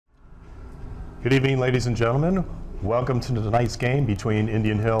Good evening, ladies and gentlemen. Welcome to tonight's game between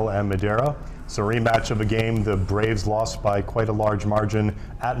Indian Hill and Madeira. It's a rematch of a game the Braves lost by quite a large margin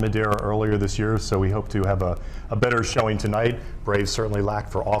at Madeira earlier this year, so we hope to have a better showing tonight. Braves certainly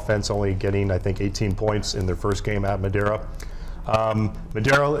lacked for offense, only getting, I think, 18 points in their first game at Madeira.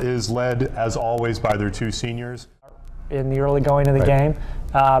 Madeira is led, as always, by their two seniors. In the early going of the game,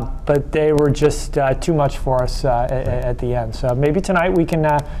 but they were just too much for us at the end. So maybe tonight we can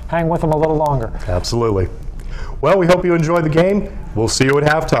hang with them a little longer. Absolutely. Well, we hope you enjoy the game. We'll see you at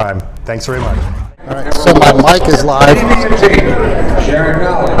halftime. Thanks very much. All right, so my mic is live.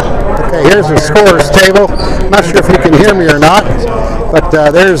 Okay, here's the scores table. Not sure if you can hear me or not, but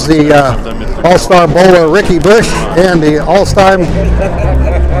there's the All-Star bowler Ricky Bush and the All-Star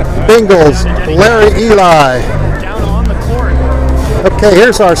Bengals Larry Eli. Okay,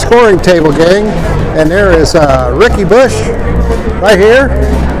 here's our scoring table, gang, and there is Ricky Bush right here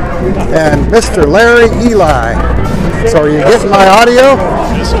and Mr. Larry Eli. So are you getting my audio?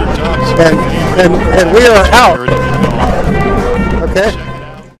 And we are out. Okay.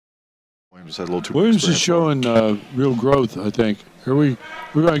 Williams is showing real growth, I think. We're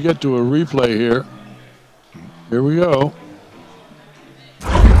going to get to a replay here. Here we go.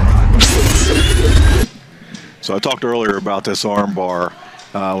 So I talked earlier about this arm bar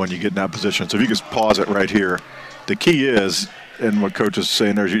when you get in that position. So if you just pause it right here. The key is, and what Coach is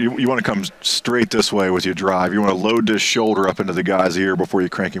saying there, is you want to come straight this way with your drive. You want to load this shoulder up into the guy's ear before you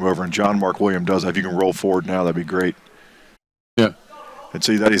crank him over. And John Mark Williams does that. If you can roll forward now, that'd be great. Yeah. And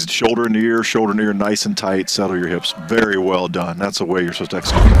see that he's shoulder in the ear, nice and tight, settle your hips. Very well done. That's the way you're supposed to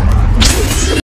execute.